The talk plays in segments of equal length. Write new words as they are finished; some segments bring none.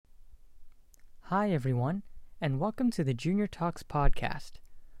Hi, everyone, and welcome to the Junior Talks podcast,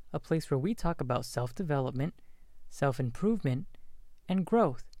 a place where we talk about self-development, self-improvement, and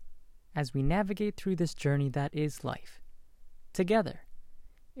growth as we navigate through this journey that is life. Together,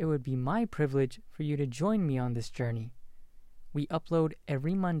 it would be my privilege for you to join me on this journey. We upload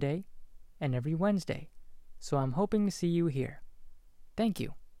every Monday and every Wednesday, so I'm hoping to see you here. Thank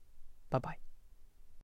you. Bye-bye.